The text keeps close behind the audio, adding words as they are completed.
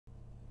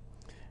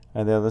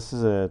Hi there, this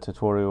is a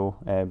tutorial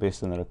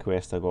based on a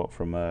request I got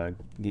from a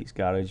Geeks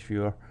Garage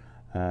viewer,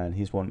 and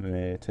he's wanting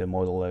me to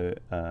model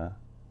out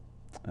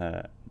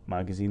a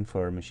magazine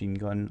for a machine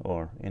gun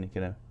or any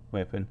kind of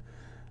weapon.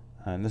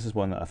 And this is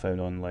one that I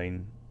found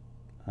online,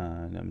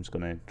 and I'm just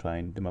going to try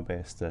and do my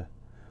best to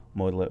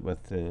model it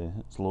with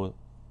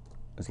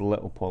as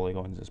little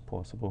polygons as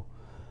possible.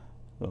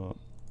 So,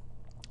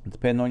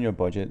 depending on your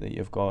budget that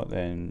you've got,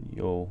 then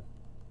you'll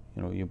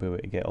be able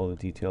to get all the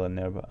detail in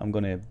there. But I'm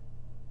going to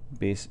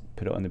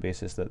put it on the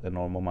basis that the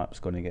normal map's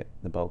going to get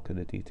the bulk of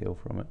the detail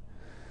from it.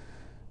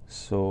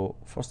 So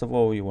first of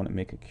all, you want to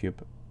make a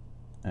cube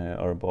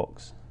or a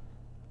box,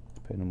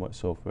 depending on what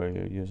software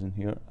you're using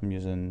here. I'm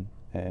using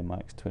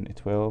Max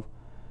 2012,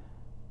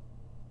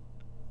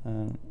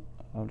 and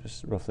I'll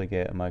just roughly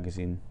get a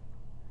magazine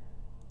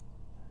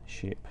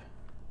shape.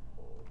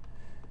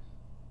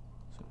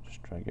 So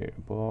just drag out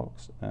your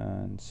box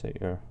and set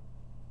your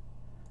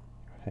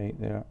height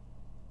there.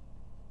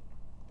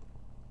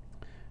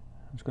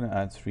 I'm just going to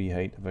add 3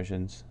 height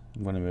divisions.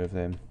 I'm going to move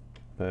them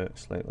about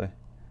slightly.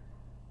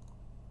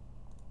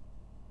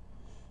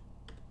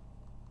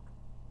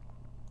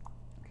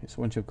 Okay,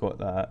 so once you've got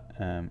that,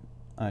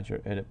 add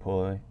your edit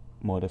poly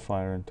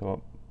modifier on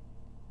top.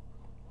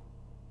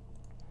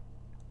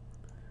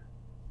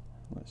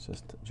 Let's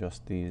just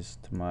adjust these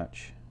to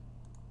match.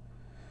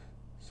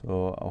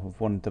 So I'll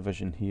have one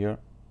division here,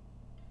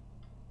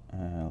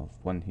 I'll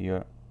have one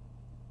here,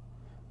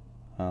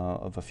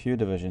 I'll have a few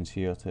divisions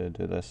here to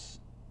do this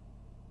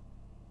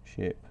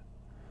shape,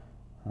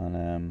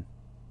 and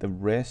the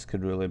rest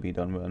could really be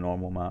done with a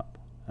normal map,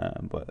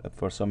 but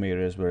for some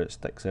areas where it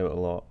sticks out a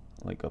lot,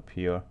 like up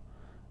here,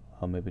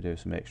 I'll maybe do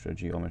some extra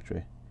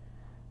geometry.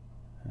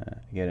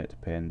 Again, it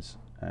depends.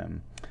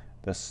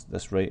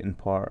 This writing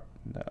part,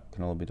 that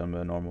can all be done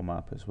with a normal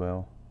map as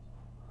well.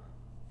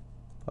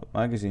 But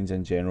magazines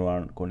in general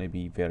aren't going to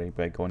be very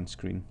big on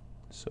screen,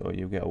 so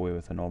you'll get away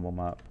with a normal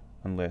map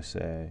unless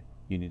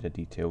you need a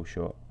detail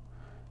shot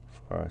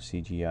for a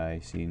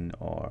CGI scene,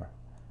 or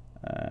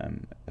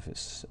if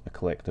it's a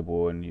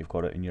collectible and you've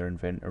got it in your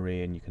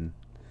inventory and you can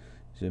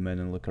zoom in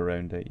and look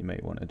around it, you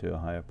might want to do a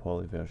higher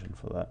poly version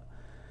for that.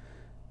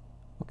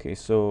 Okay,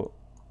 so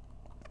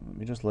let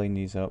me just line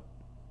these up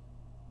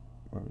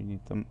where we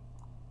need them.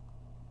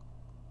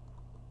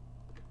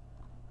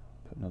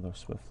 Put another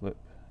swift loop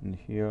in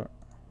here.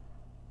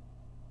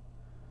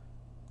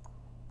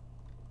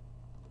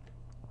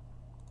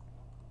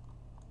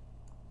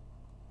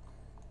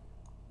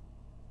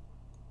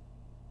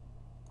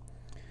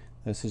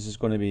 This is just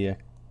going to be a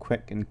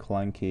quick and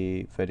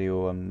clanky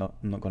video. I'm not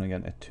going to get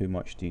into too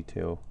much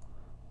detail.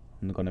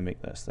 I'm not going to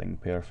make this thing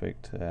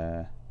perfect,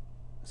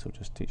 so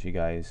just teach you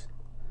guys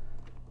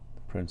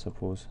the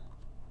principles.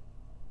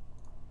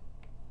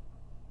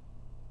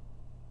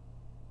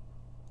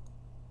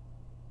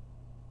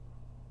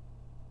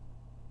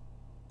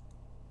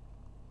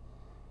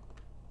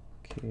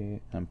 Okay,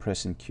 I'm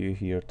pressing Q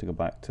here to go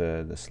back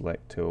to the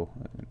select tool.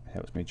 It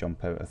helps me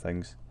jump out of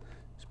things,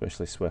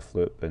 especially swift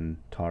loop and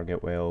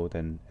target weld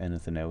and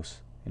anything else,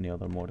 any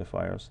other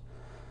modifiers.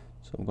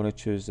 So I'm going to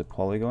choose the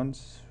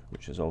polygons,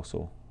 which is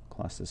also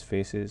classed as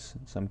faces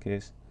in some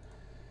case,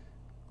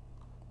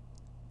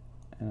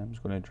 and I'm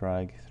just going to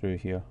drag through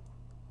here.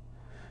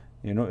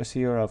 You notice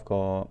here I've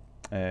got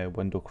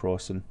window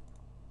crossing,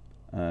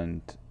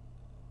 and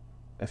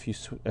if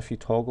you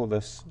toggle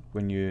this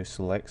when you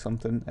select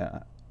something,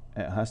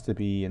 it has to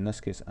be, in this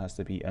case, it has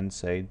to be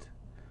inside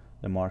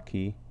the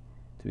marquee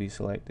to be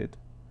selected.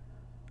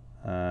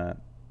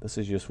 This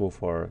is useful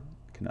for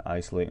kind of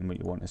isolating what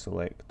you want to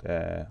select,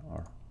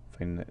 or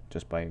finding it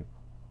just by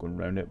going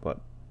around it,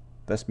 but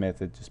this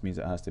method just means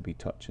it has to be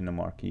touching the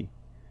marquee.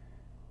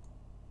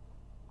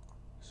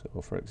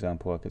 So for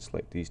example, I could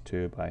select these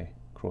two by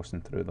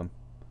crossing through them.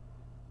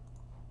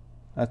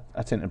 I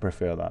tend to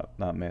prefer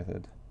that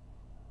method.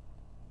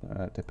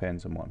 It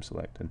depends on what I'm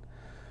selecting.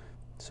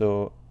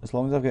 So as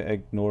long as I've got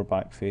ignore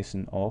back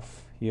facing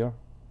off here,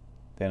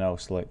 then I'll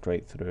select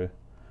right through,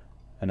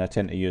 and I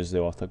tend to use the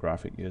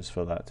orthographic use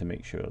for that to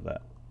make sure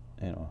that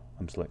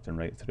I'm selecting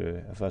right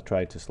through. If I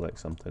try to select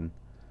something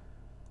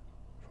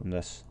from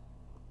this,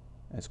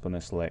 it's going to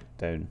select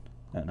down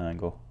at an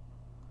angle.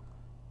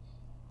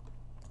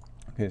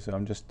 Okay, so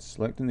I'm just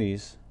selecting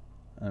these.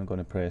 I'm going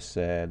to press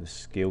the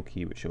scale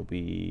key, which will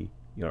be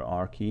your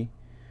R key,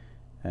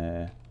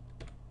 and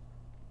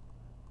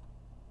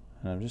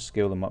I'll just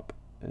scale them up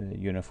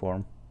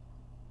uniform,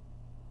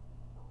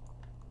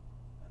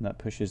 and that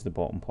pushes the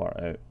bottom part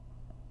out.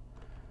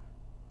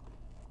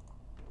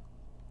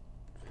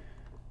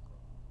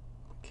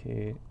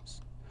 Okay,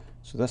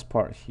 so this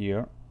part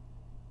here,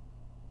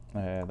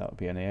 that would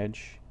be an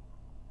edge.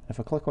 If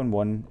I click on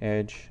one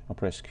edge, I'll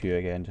press Q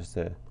again just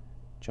to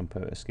jump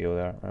out of scale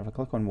there. Or if I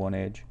click on one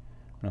edge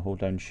and I hold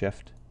down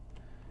Shift,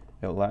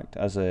 it'll act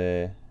as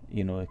a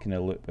kind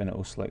of loop, and it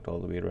will select all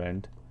the way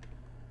around.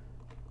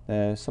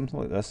 Something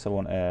like this, I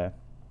want to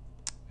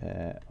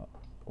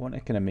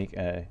kind of make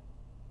a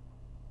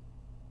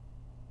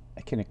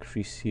kind of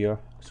crease here,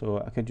 so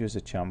I could use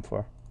a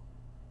chamfer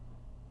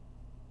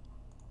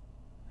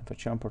if I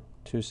chamfer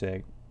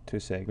two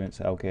segments,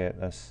 I'll get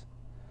this,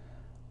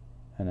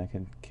 and I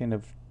can kind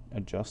of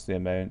adjust the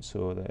amount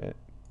so that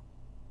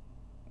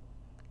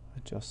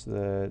adjust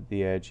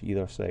the edge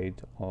either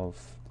side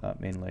of that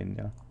main line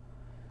there.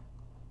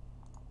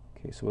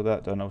 Okay, so with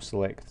that done, I'll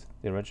select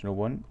the original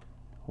one,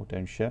 hold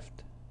down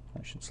shift,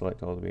 that should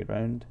select all the way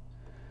around,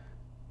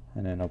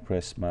 and then I'll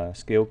press my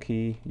scale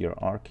key, your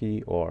R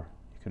key, or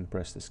you can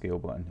press the scale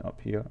button up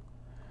here,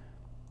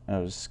 and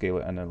I'll just scale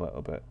it in a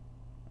little bit,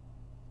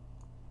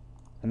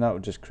 and that will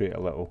just create a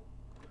little,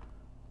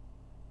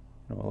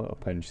 a little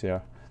pinch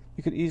there.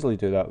 You could easily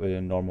do that with a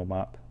normal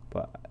map,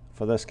 but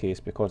for this case,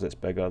 because it's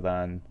bigger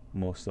than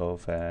most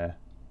of the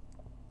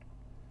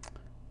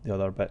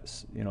other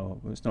bits,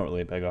 it's not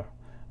really bigger.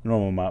 A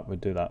normal map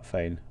would do that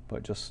fine,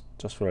 but just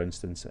for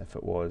instance, if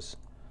it was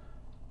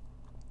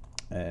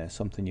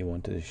something you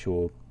wanted to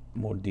show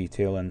more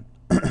detail in,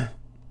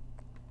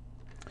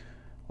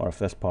 or if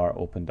this part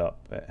opened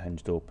up, it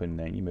hinged open,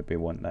 then you maybe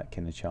want that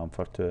kind of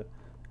chamfer to it.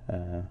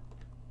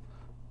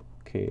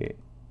 Okay.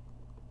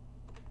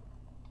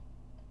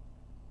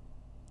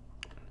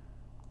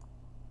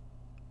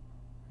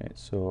 Right,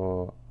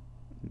 so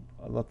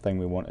another thing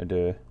we want to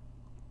do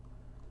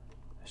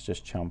is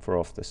just chamfer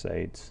off the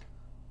sides.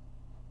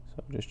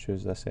 So I'll just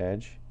choose this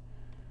edge,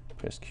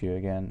 press Q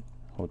again,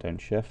 hold down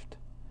shift,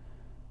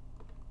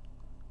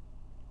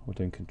 hold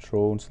down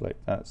control and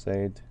select that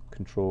side,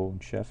 control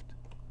and shift,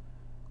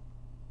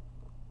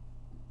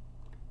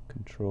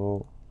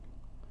 control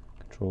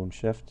and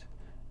shift.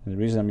 And the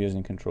reason I'm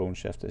using control and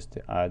shift is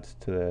to add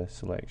to the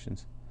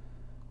selections.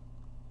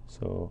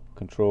 So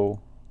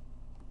control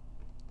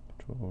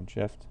and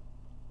shift.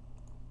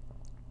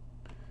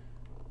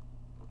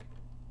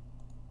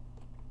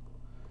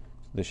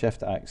 So the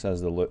shift acts as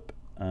the loop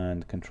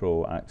and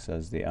control acts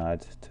as the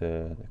add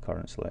to the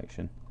current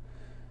selection.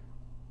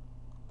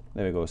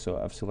 There we go, so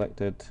I've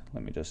selected,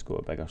 let me just go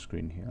a bigger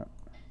screen here.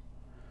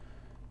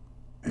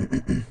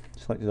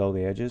 Selected all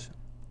the edges.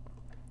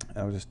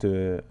 I'll just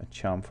do a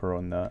chamfer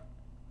on that.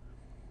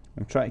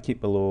 I'm trying to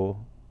keep below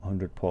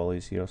 100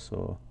 polys here,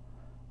 so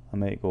I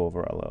might go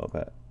over it a little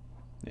bit.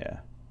 Yeah.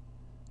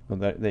 Well,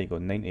 there you go,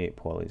 98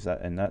 polys,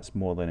 and that's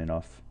more than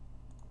enough.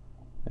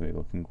 There we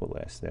go, can go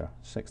less there,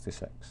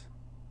 66.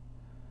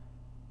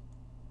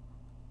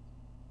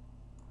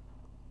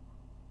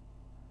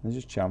 And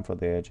just chamfer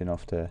the edge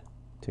enough to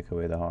take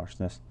away the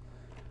harshness.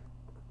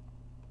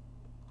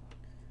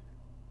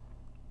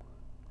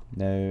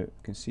 Now you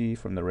can see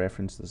from the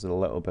reference there's a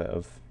little bit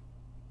of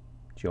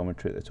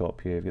geometry at the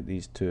top here. You've got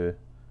these two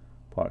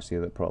parts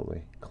here that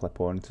probably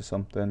clip onto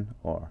something,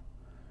 or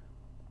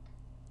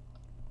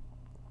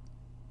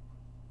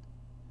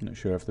I'm not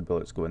sure if the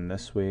bullet's going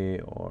this way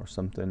or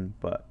something,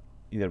 but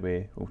either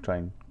way we'll try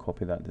and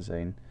copy that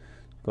design.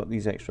 Got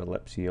these extra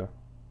lips here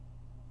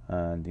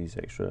and these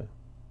extra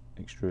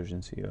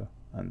extrusions here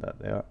and that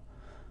there.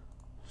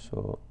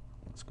 So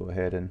let's go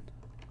ahead and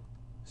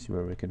see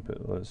where we can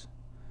put those.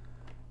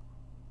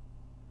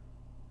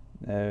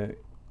 Now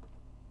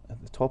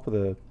at the top of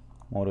the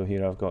model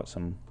here I've got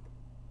some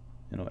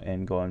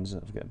n-gons.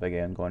 I've got a big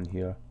n-gon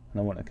here and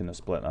I want to kind of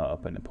split that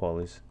up into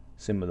polys.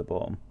 Same with the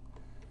bottom.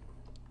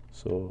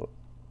 So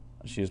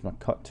let's use my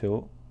cut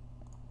tool.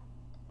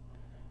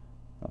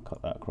 I'll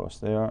cut that across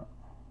there.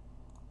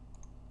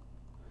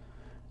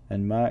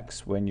 In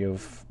Max, when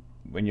you've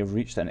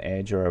reached an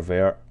edge or a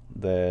vert,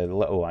 the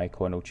little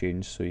icon will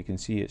change, so you can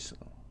see it's a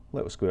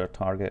little square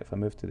target. If I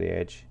move to the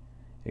edge,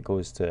 it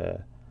goes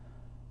to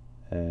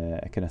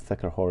a kind of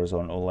thicker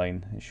horizontal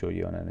line and show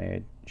you on an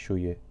edge, show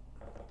you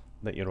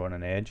that you're on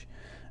an edge.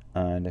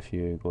 And if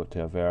you go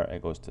to a vert,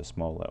 it goes to a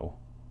small little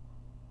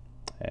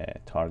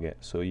target.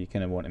 So you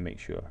kind of want to make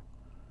sure,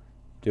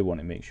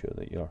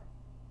 that you're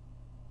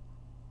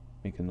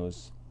making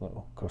those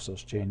little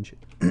cursors change.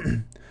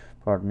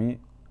 Pardon me.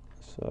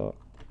 So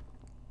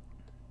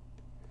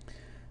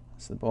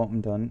that's the bottom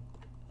done,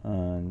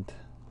 and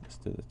let's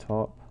do the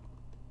top.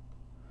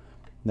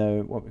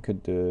 Now what we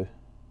could do,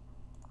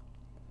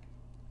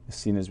 as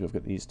soon as we've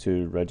got these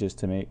two ridges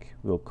to make,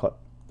 we'll cut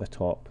the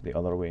top the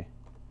other way.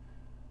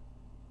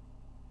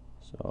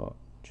 So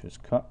choose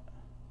cut.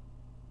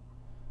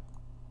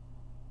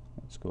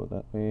 Let's go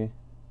that way.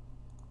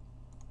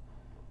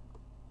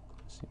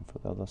 Same for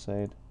the other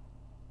side.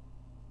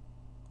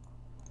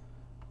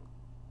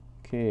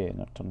 Okay,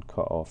 and I've turned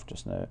cut off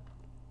just now.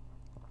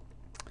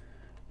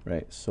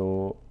 Right,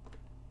 so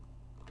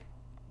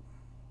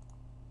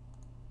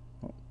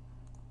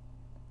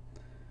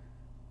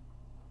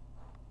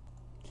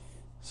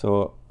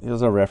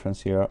here's our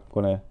reference here. I'm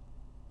gonna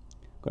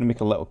make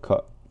a little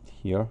cut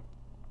here.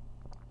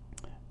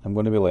 I'm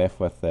going to be left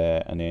with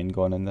an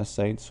n-gon in this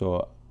side,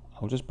 so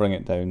I'll just bring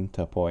it down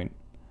to a point,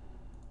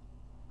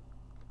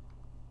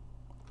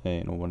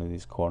 one of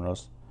these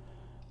corners.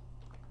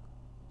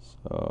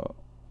 So,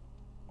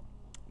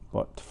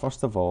 but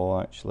first of all,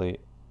 actually,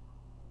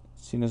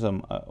 seeing as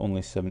I'm at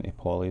only 70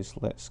 polys,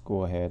 let's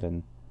go ahead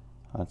and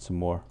add some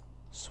more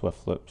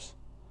swift loops.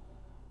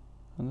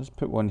 And let's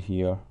put one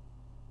here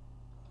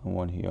and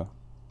one here.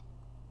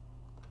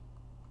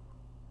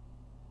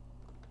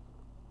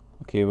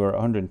 Okay, we're at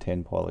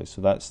 110 polys,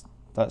 so that's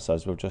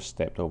us. We've just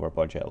stepped over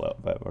budget a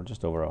little bit. We're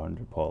just over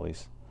 100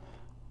 polys.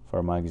 For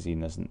a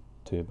magazine isn't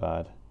too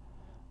bad.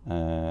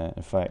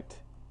 In fact,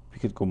 we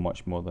could go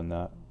much more than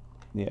that.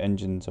 The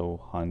engines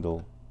will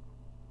handle,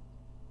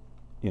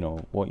 you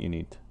know, what you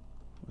need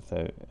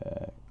without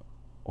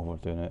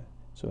overdoing it.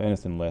 So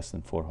anything less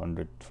than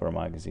 400 for a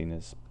magazine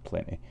is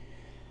plenty.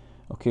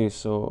 Okay,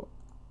 so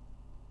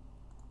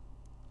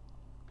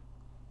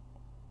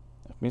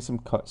I've made some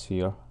cuts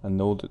here, and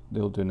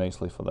they'll do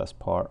nicely for this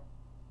part,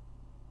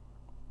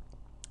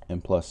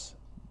 and plus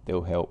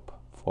they'll help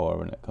for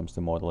when it comes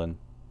to modeling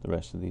the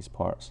rest of these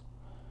parts.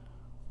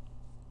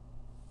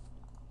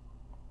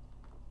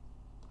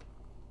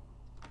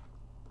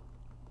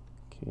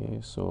 Okay,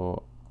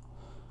 so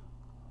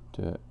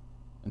do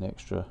an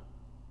extra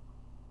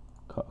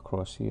cut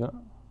across here.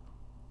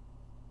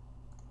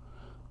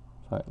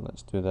 In fact,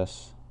 let's do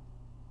this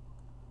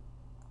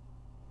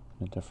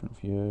in a different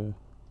view,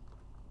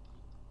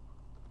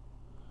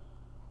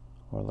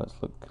 or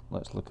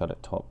let's look at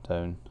it top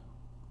down.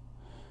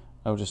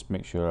 I'll just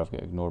make sure I've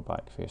got ignore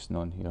back facing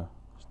on here,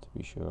 just to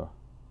be sure.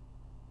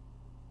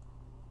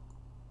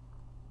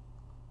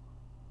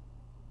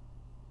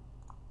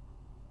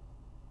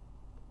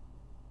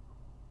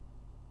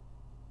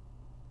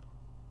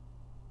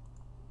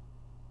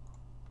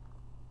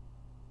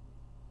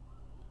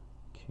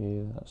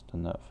 Okay, that's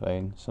done that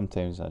fine.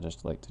 Sometimes I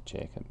just like to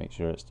check it, make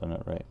sure it's done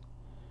it right.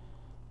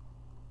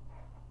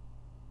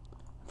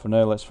 For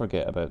now, let's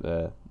forget about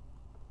the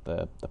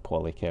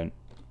poly count.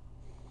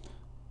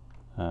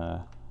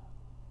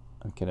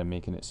 I'm kind of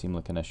making it seem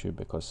like an issue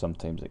because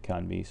sometimes it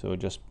can be, so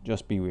just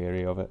be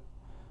wary of it.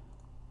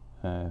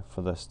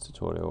 For this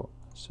tutorial,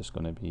 it's just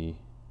going to be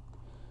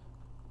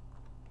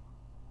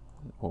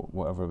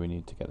whatever we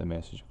need to get the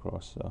message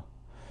across. So,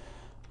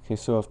 okay,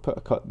 so I've put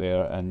a cut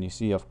there, and you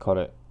see I've cut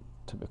it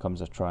till it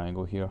becomes a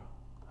triangle here.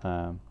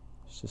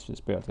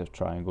 It's better to have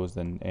triangles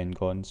than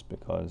n-gons,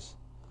 because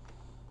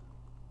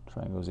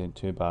triangles ain't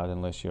too bad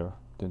unless you're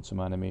doing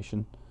some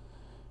animation.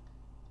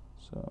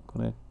 So I'm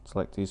going to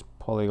select these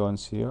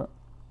polygons here,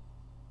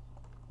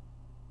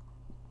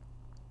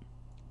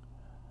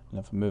 and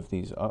if I move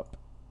these up,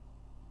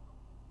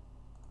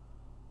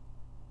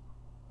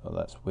 well,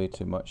 that's way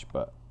too much,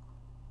 but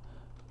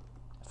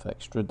if I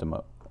extrude them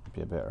up, it'd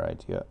be a better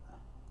idea.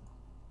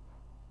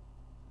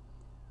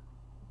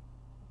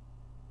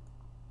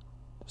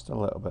 Just a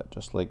little bit,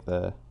 just like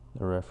the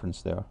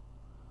reference there.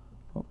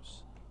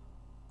 Oops.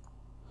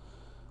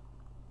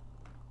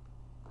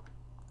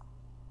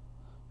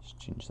 Just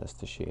change this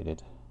to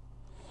shaded.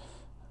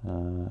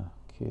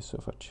 Okay, so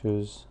if I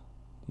choose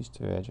these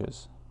two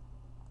edges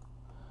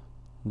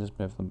and just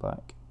move them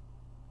back,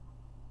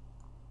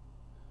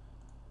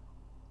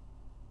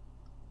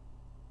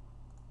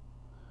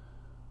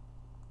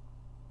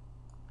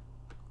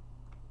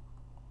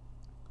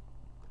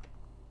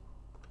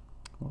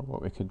 or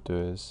what we could do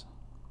is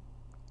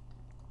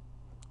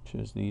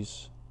choose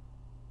these,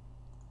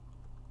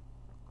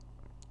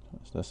 so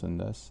it's this and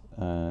this,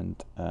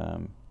 and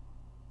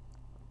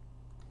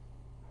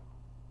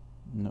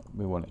no,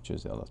 we want to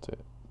choose the other two.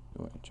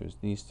 We want to choose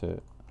these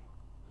two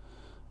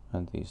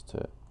and these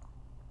two.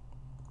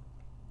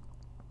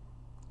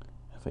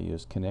 If I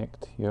use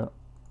connect here,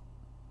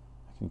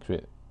 I can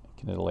create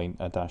kind of line,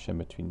 a dash in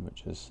between,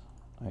 which is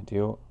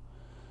ideal,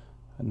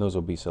 and those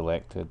will be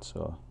selected,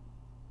 so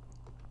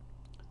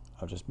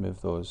I'll just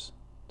move those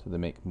to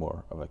make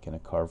more of a kind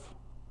of curve,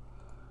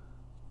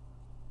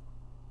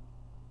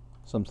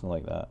 something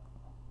like that.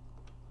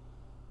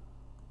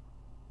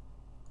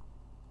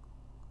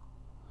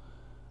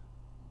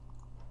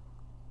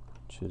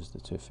 Choose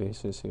the two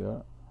faces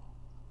here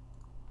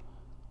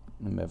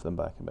and move them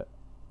back a bit.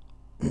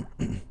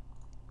 You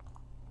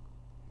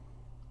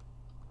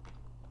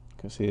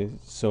can see,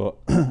 so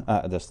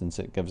at a distance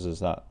it gives us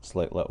that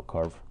slight little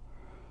curve,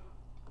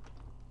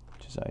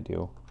 which is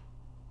ideal.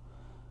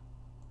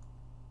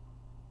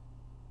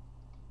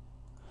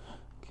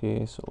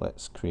 Okay, so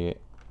let's create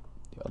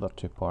the other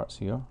two parts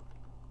here.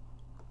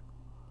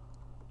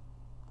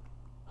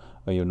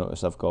 Oh, you'll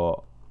notice I've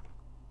got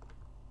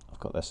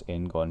this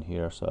end gone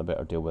here, so I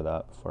better deal with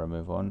that before I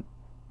move on.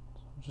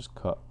 So I'll just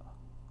cut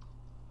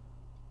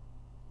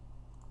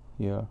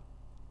here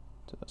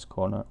to this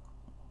corner.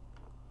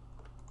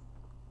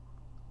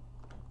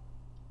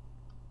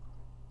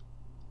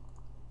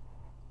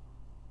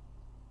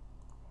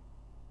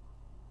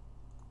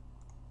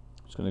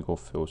 I'm just going to go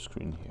full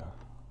screen here.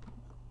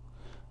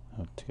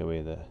 I'll take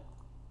away the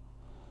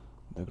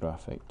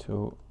graphic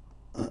tool.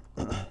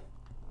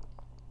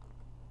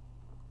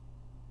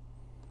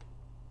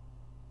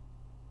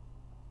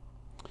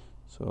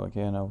 So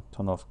again, I'll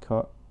turn off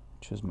cut,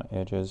 choose my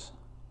edges.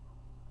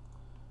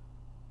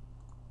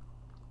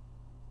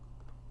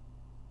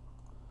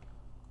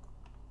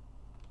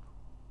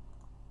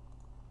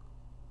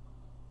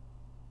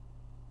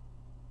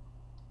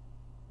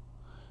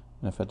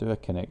 And if I do a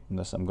connect in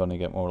this, I'm going to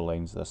get more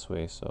lines this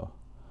way, so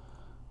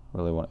I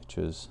really want to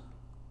choose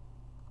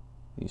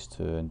these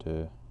two and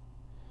do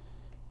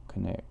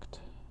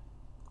connect.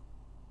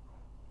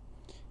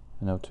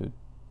 And now to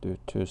do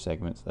 2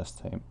 segments this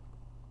time.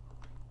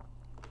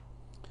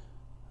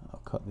 I'll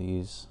cut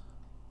these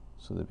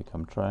so they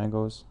become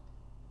triangles.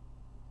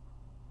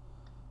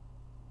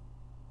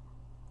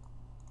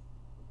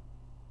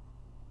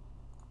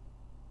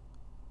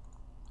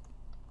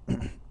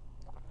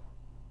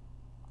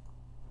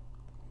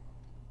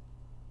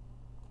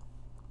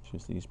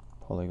 Choose these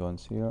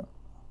polygons here.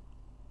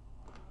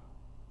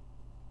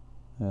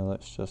 Now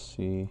let's just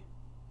see.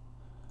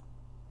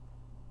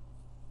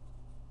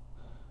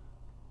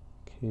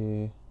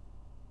 Okay.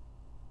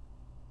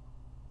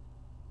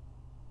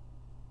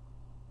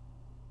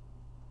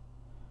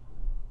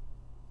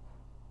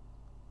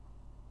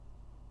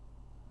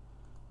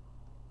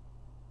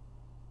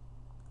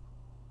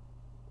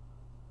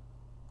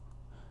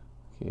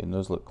 Okay, and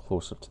those look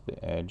closer to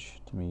the edge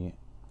to me,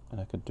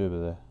 and I could do with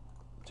the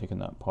taking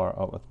that part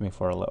up with me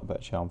for a little bit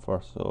of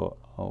chamfer. So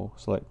I'll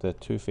select the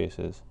 2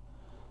 faces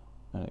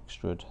and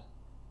extrude.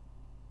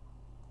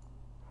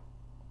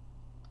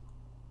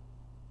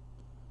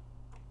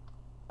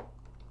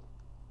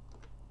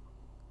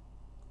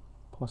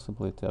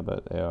 Possibly to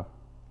about there.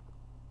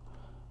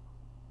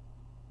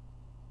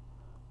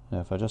 Now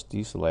if I just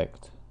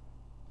deselect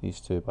these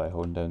 2 by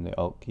holding down the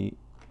Alt key,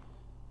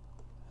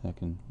 I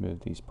can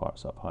move these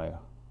parts up higher.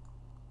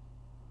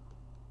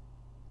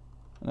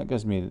 And that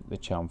gives me the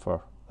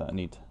chamfer that I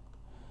need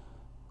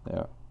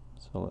there.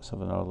 So let's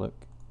have another look.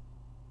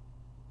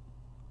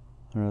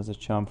 There's a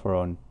chamfer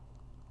on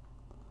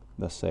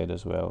this side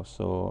as well,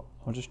 so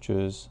I'll just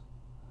choose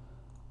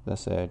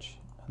this edge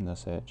and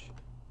this edge,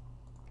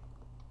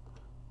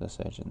 this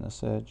edge and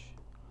this edge,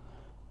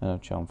 and I'll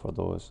chamfer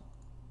those.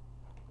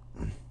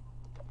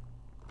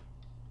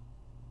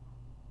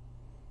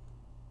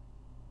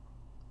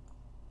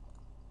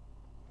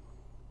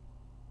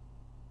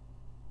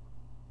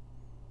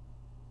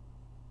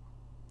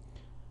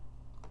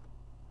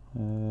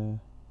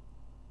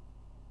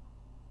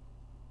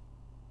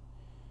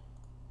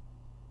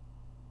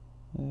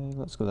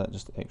 Let's go that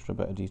just extra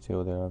bit of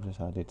detail there. I've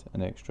just added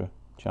an extra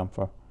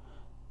chamfer.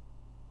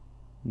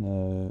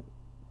 Now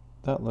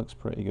that looks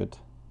pretty good.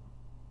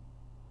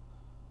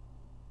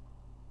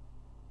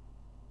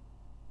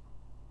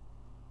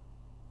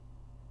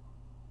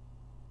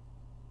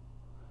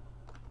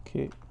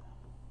 Okay,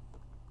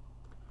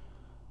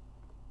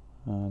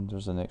 and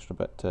there's an extra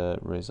bit to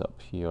raise up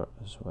here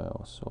as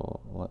well, so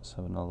let's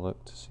have another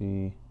look to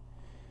see.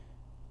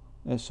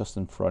 It's just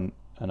in front,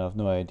 and I've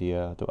no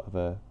idea, I don't have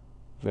a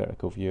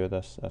vertical view of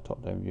this, a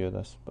top down view of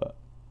this, but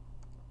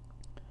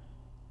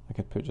I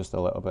could put just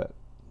a little bit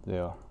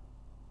there.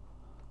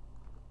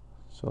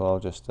 So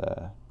I'll just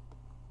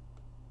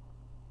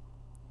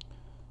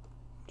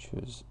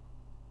choose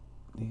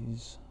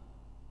these.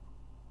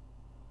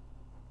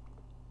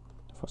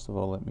 First of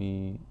all, let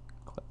me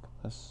click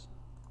this.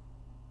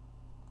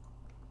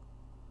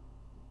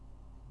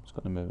 I'm just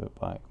going to move it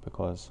back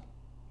because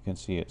you can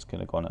see it's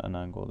kind of gone at an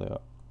angle there.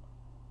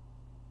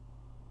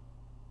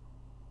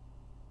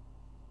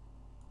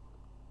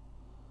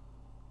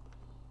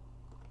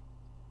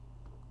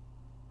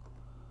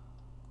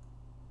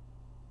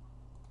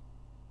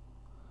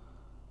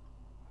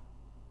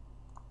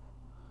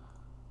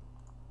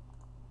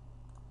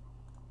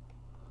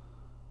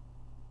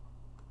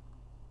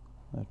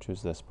 I'll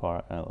choose this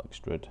part and I'll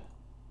extrude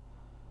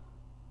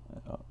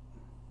it up.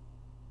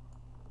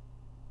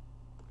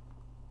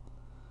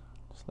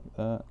 Just like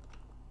that.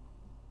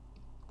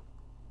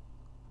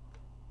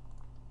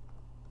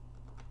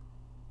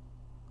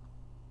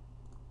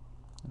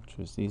 I'll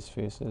choose these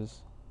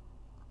faces.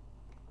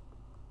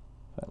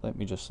 In fact, let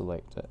me just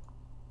select it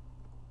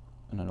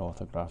in an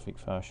orthographic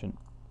fashion.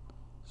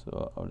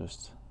 So I'll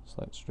just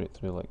select straight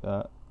through like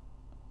that.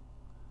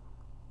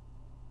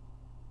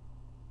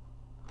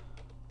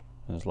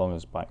 And as long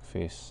as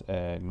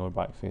ignore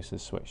back face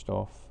is switched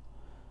off,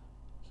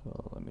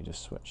 so let me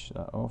just switch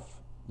that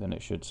off, then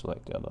it should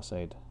select the other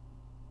side.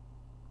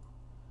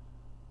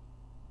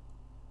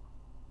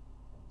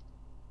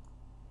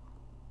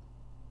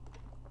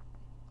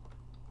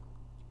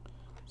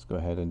 Let's go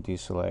ahead and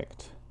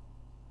deselect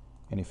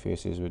any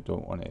faces we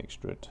don't want to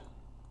extrude.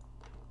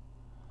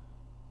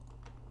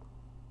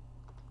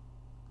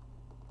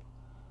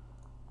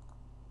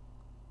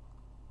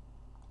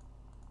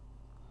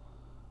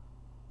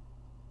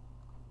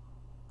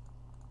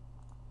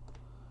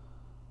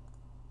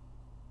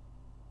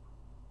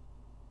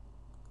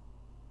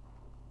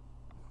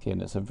 Okay,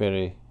 and it's a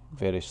very,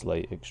 very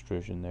slight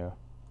extrusion there.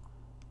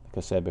 Like I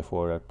said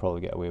before, I'd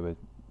probably get away with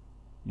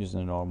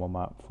using a normal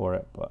map for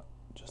it, but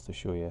just to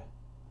show you.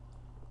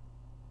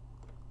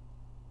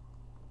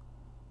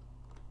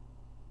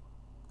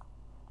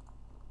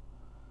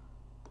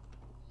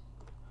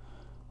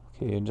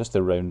 Okay, and just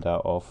to round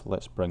that off,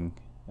 let's bring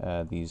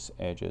these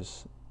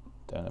edges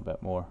down a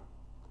bit more.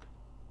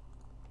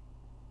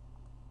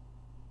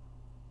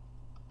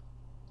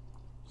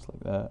 Just like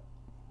that.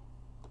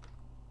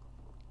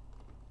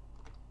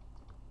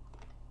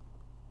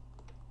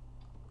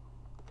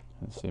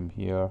 And same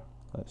here,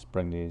 let's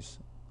bring these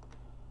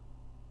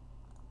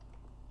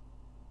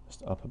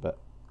just up a bit.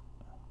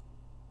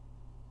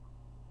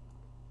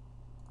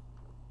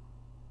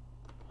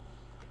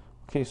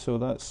 Okay, so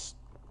that's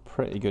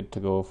pretty good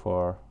to go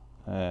for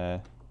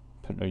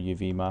putting our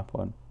UV map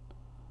on.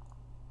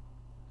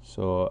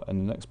 So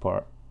in the next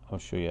part I'll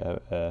show you how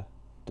to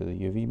do the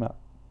UV map.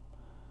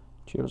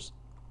 Cheers.